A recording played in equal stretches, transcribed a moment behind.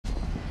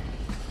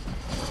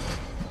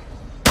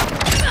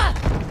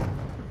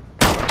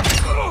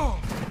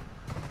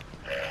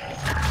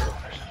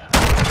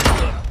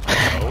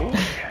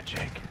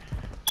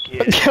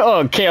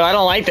Oh, Kale, I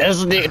don't like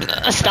this, dude.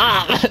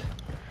 Stop.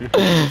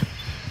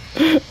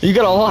 You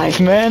got a life,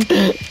 man.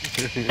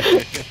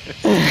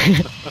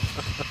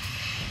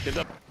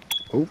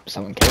 Oop,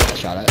 someone got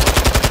shot at.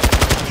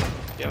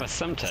 You have a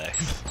Semtex.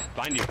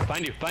 Find you.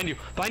 Behind you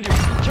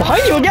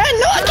again?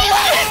 No, I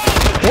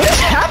can't! What is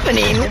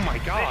happening? Oh my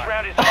god.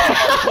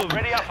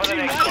 Ready up for the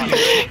next one.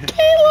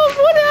 Caleb,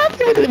 what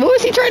happened? What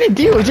was he trying to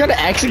do? Was he trying to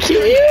execute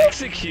you?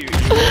 Execute.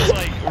 It's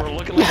like, we're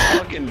looking like a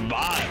fucking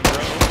bot, bro.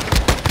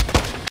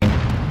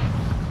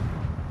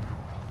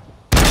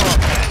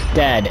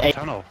 Dead. Hey.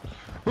 Tunnel.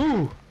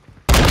 Ooh.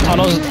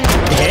 Tunnel's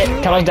hit.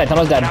 Tunnel's dead.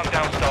 Tunnel's dead.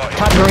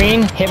 Top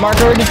green. Hit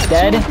marker.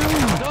 Dead. No,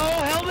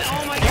 helmet.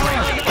 Oh my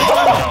god.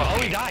 Oh,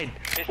 he died.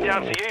 It's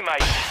down to you,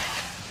 mate.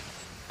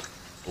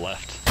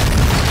 Left.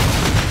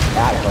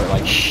 That hurt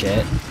like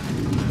shit.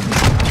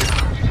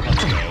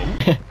 Let's go.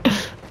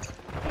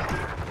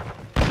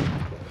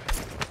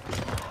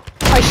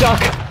 I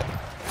suck.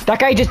 That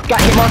guy just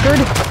got hit markered.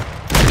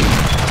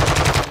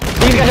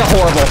 These guys are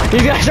horrible.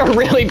 These guys are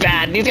really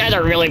bad. These guys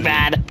are really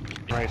bad.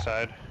 Right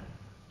side.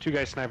 2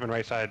 guys sniping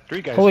right side.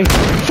 3 guys. Holy.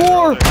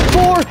 Four!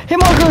 Hit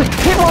marker!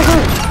 Hit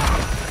marker!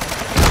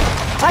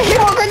 I hit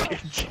marker!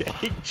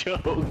 Jake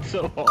choked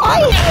so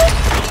hard.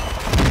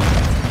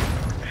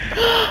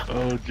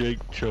 Oh, Jake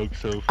choked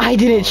so far. I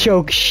didn't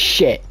choke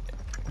shit.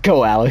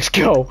 Go, Alex,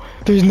 go.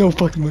 There's no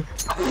fucking way.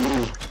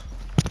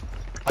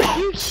 Are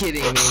you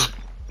kidding me?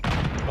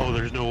 Oh,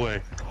 there's no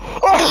way.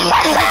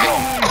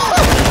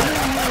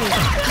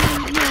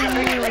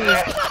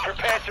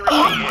 Prepare to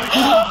receive.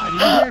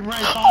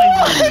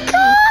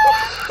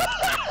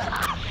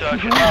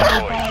 Search and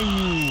destroy.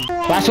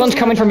 Last one's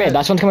coming from mid.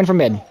 Last one's coming from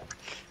mid.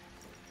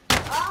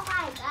 Oh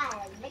my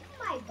god, lick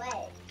my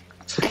butt.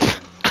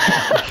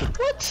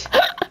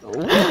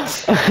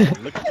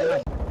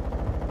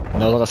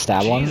 No little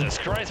stab one. Jesus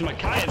Christ,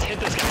 Micaiah's hit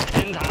this guy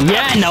 10 times.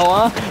 Yeah,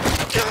 Noah.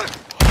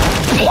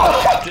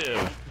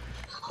 Active.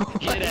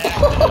 Get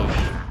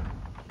active.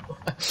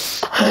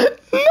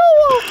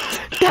 Noah,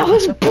 that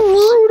was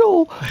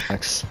brutal.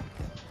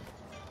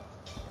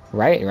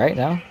 Right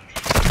now.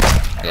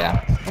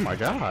 Yeah. Oh my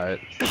god.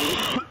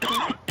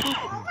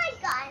 Oh my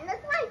god,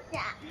 look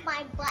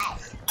my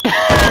butt.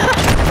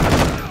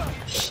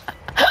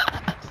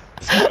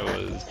 This guy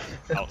was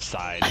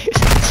outside.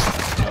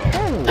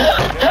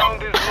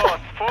 Round is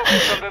lost.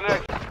 Focus on the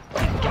next.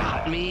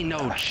 Got me,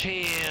 no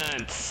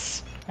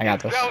chance. I got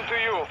this. Down to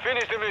you.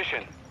 Finish the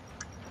mission.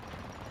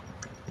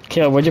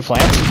 Caleb, what'd you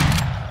plant?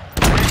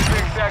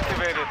 Reflex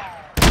activated.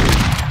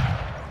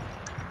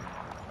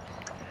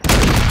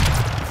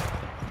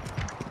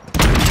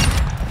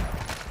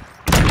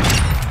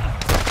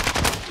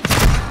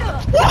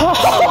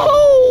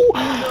 No!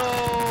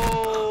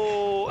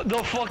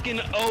 The fucking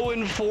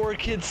 0-4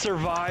 kid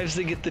survives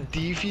to get the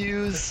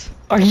defuse.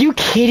 Are you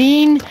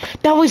kidding?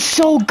 That was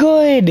so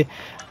good.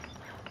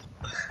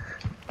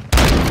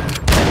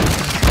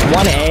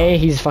 1A,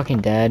 he's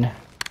fucking dead.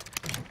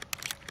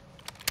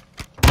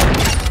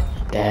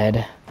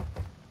 Dead.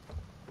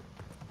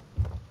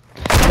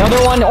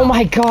 Another one, oh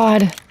my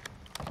god.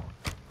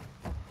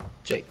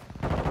 Jake.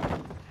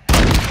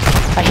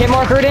 I hit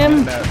markered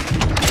him.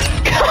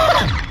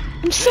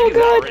 I'm so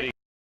good.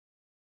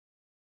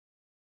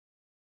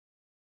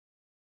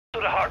 To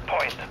the hard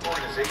point.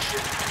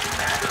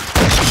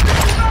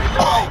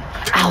 Oh,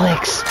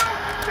 Alex.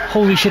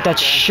 Holy shit, that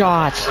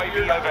shot.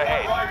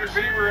 Overhead.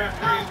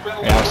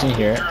 Alex, you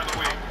hear it?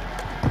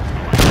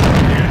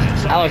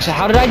 Alex,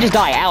 how did I just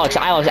die? Alex,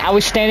 I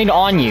was standing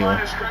on you.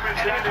 What?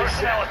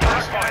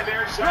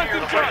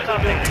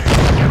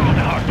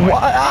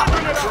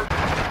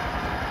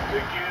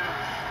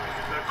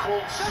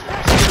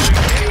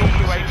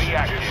 UAV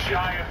active.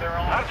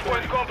 Hard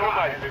point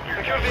compromised.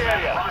 Secure the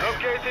area.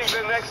 Locating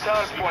the next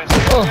hard point.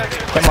 Oh,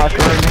 hit marker.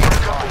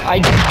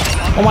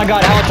 Oh my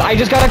god, Alex, I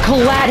just got a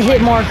collat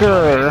hit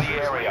marker.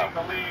 The area.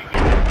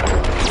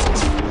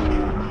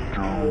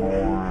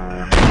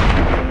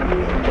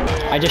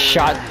 I just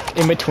shot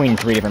in between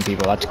 3 different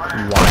people. That's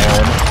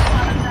wild.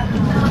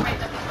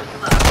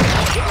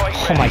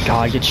 Oh my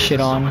god, get shit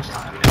on.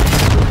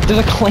 There's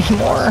a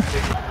claymore.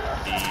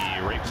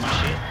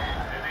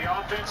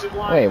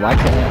 Wait, why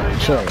couldn't I?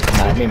 Sure, can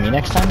that be me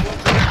next time?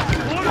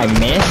 I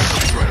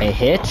missed. A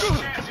hit.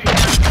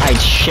 I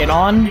shit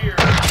on.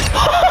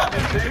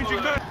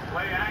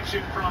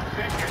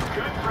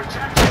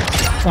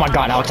 Oh my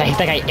god, Alex, I hit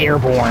that guy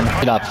airborne.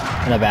 Get up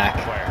in the back.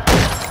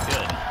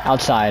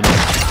 Outside.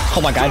 Oh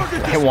my god,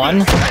 hit one.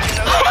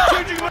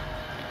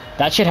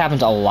 That shit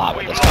happens a lot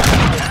with this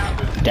guy.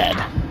 Dead.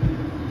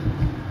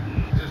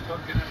 Just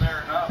hooking in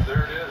there enough.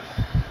 There it is.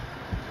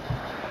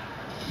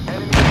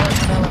 Enemy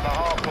personnel at the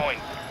hard point.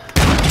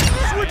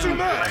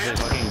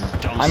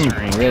 I'm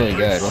really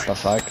good, what the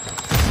fuck?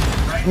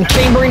 I'm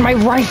chambering my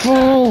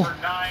rifle!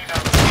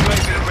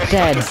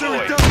 Dead.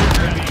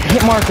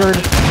 Hit markered.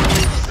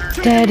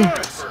 Dead.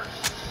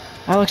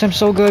 Alex, I'm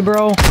so good,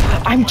 bro.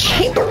 I'm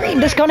chambering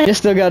this gun. You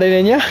still got it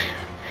in ya?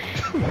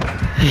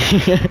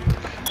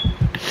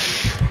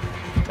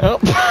 Oh.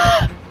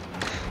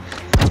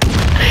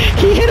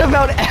 He He hit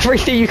about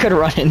everything you could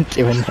run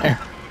into in there.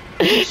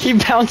 He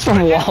bounced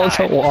from wall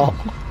to wall.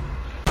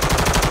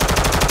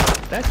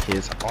 That's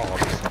his fault.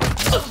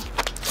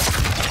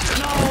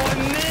 No,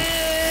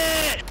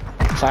 I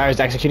missed! Sorry, I was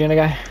executing a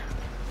guy.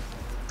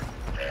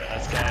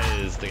 This guy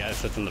is the guy that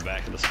sits in the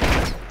back of the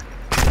spawn.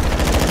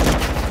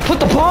 Put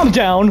the bomb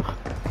down!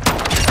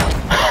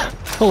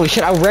 Holy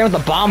shit, I ran with the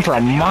bomb for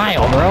a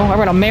mile, bro. I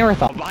ran a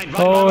marathon.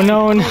 Oh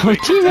no, no,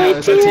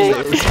 teammate,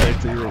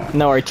 teammate.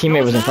 No, our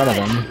teammate was in front of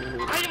him.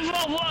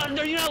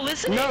 Are you not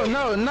listening? No,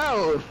 no,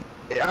 no.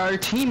 Our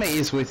teammate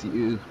is with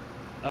you.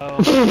 Oh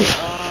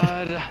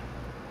god.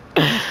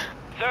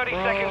 30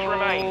 seconds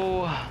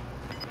remain.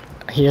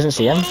 He doesn't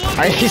see him?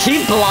 Is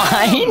he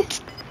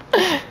blind?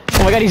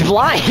 Oh my god, he's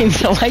blind!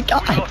 Oh my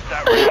god!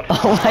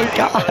 Oh my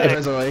god!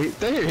 Cars away.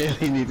 They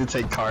really need to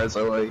take cars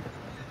away.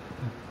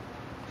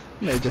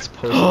 They just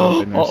push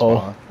up in their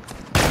spawn.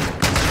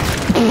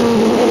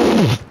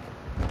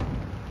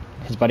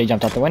 His buddy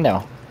jumped out the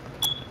window.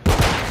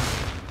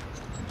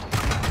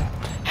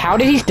 How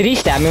did he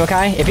stab me,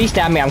 Makai? If he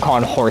stabbed me, I'm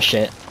calling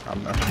horseshit.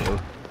 I'm not sure.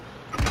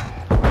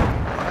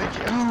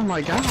 Like, oh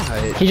my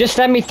god. He just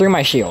stabbed me through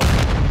my shield.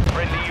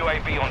 Friendly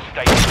UAV on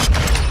station.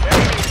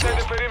 Enemy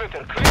extended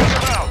perimeter. Clear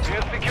them out. We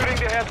are securing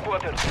the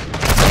headquarters.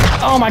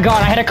 Oh my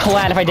god, I had a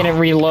collat if I didn't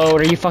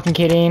reload. Are you fucking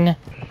kidding?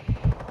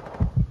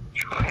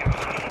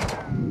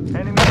 Enemy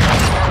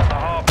at the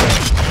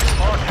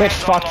harbor. Get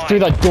fucked through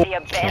the door. We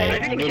are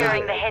barely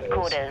securing the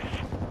headquarters.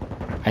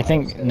 I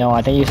think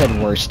you said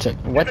worst.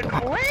 What?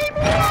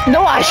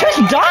 No, I just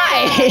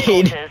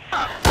died!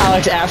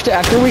 Alex,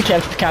 after we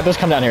cap this,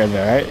 come down here,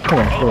 alright? Come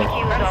here, come here.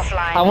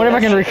 I wonder if I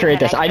can recreate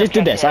this. I just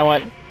did this. I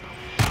went.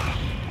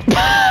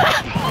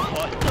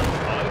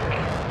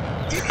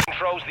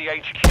 Controls the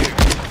HQ.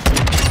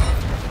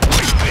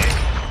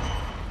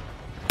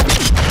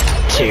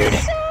 Dude.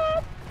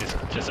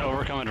 Just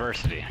overcome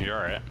adversity. You're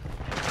alright.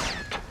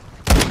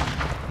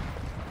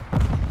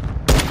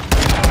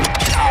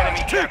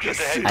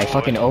 I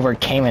fucking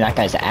overcame in that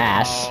guy's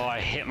ass. Oh, I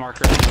hit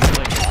marker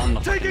like on the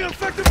Taking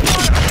effective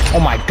fire. Oh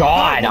my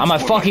god, I'm a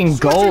fucking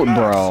goat,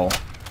 bro.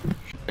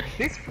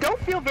 These don't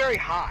feel very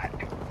hot.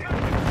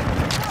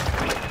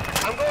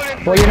 I'm going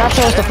in. Well, you're not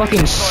supposed to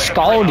fucking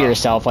scald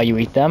yourself while you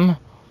eat them.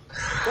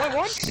 Well, I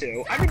want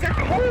to. I mean, they're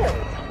cold.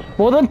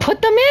 Well, then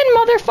put them in,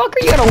 motherfucker.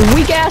 You got a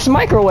weak ass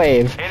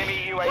microwave.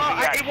 Enemy UAV Well, it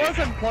active. was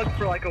unplugged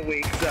for like a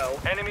week, so.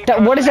 Enemy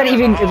What does that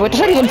even? What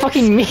does that even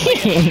fucking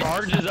mean?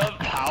 charges up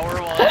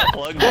power while it's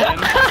plugged in. No? I'm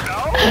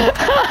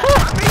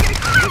making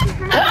excuses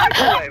for my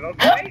microwave,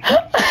 okay?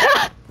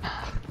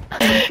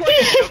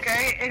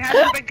 Okay? It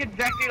hasn't been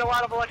conducting a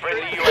lot of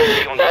Friendly electricity.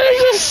 UAV on That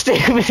is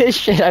station. the stupidest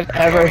shit I've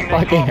ever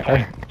fucking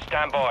heard.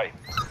 Stand by.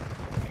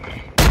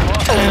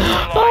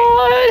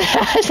 Oh, it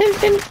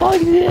hasn't been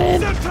plugged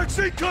in.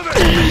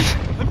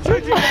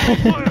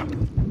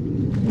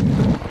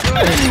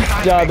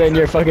 Jonathan,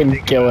 you're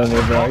fucking killing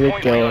me, bro. You're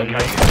killing me. No,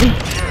 like,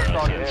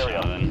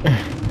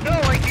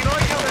 you know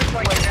like how there's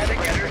like kinetic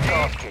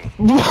energy?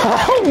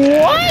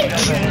 What?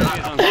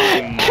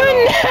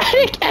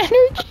 Kinetic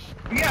energy?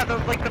 Yeah,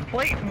 like the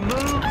plate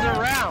moves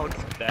around.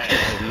 That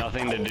has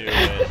nothing to do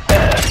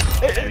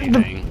with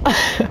anything.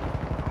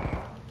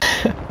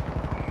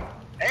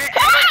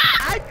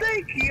 I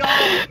think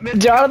y'all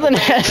Jonathan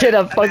has it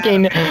a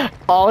fucking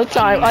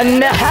all-time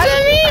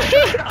anatomy.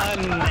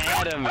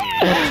 Anatomy.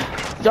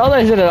 Jonathan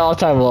has it an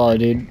all-time low,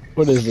 dude.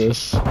 What is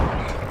this?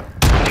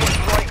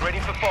 Right, ready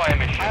for fire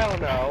mission. I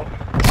don't know.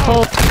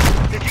 Oh,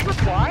 Did you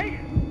reply?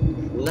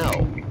 No.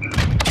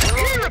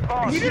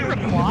 You didn't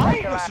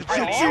reply?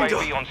 Friendly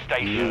UAV on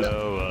station.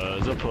 No,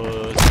 as a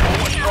puss.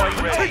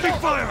 Taking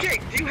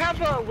Jake, do you have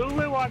a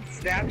Lulu on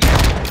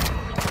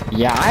Snapchat?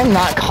 yeah, I'm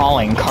not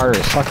calling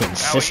Carter's fucking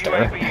sister.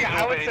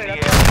 Yeah, I would say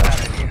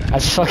that's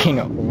That's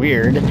fucking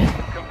weird.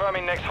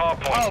 Confirming next hard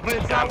point. Oh, but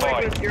it's not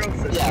like with your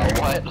sister. Yeah,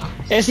 what?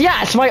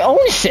 It's my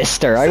own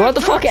sister. Like, what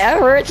the fuck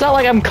ever? It's not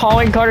like I'm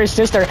calling Carter's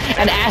sister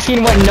and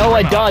asking what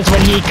Noah does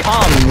when he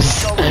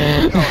comes.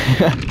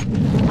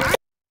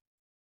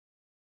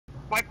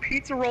 My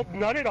pizza roll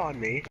nutted on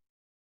me.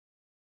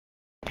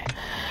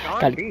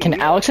 God, can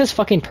Alex's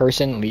fucking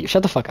person leave?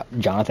 Shut the fuck up,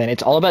 Jonathan.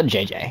 It's all about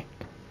JJ.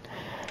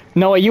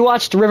 Noah, you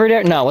watched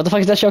Riverdale? No, what the fuck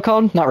is that show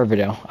called? Not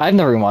Riverdale. I've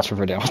never even watched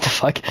Riverdale. What the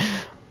fuck?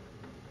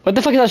 What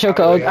the fuck is that show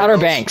called? Outer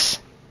Banks.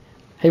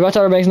 Have you watched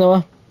Outer Banks,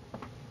 Noah?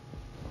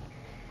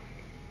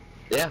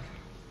 Yeah.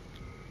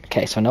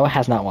 Okay, so Noah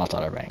has not watched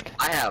Outer Banks.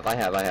 I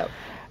have.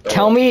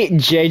 Tell me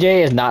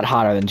JJ is not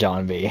hotter than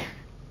John B.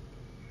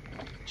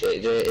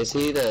 JJ, is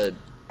he the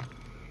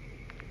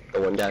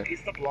one guy?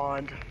 He's the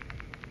blonde.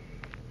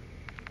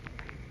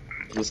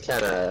 He's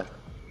kinda...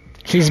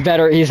 He's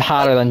better, he's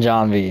hotter than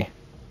John B.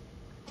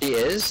 He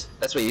is?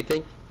 That's what you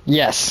think?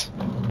 Yes.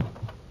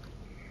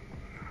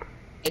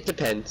 It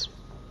depends.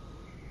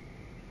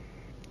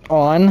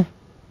 On?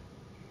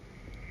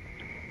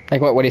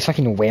 Like what he's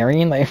fucking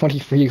wearing? Like where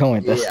are you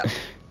going with this? Yeah.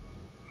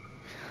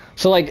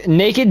 So like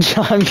naked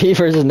John B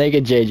versus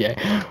naked JJ.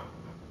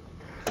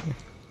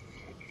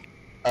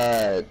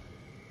 JJ.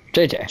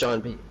 JJ.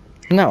 John B.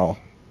 No.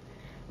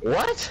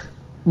 What?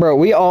 Bro,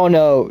 we all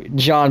know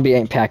John B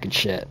ain't packing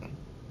shit.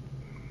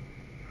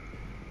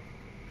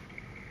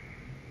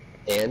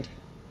 And?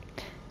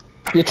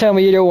 You tell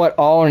me you don't want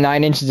all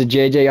 9 inches of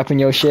JJ up in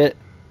your shit?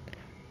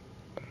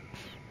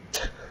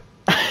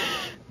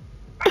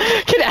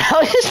 Can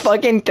Alex's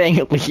fucking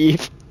thing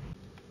leave?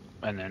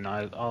 And then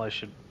all I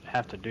should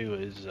have to do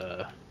is,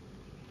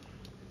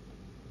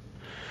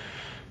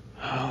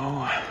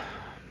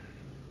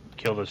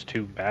 kill those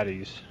 2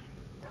 baddies.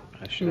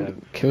 I should have...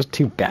 Kills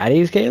 2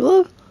 baddies,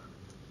 Caleb?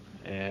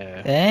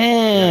 Yeah.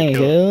 Dang,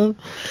 Caleb.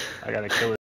 I gotta kill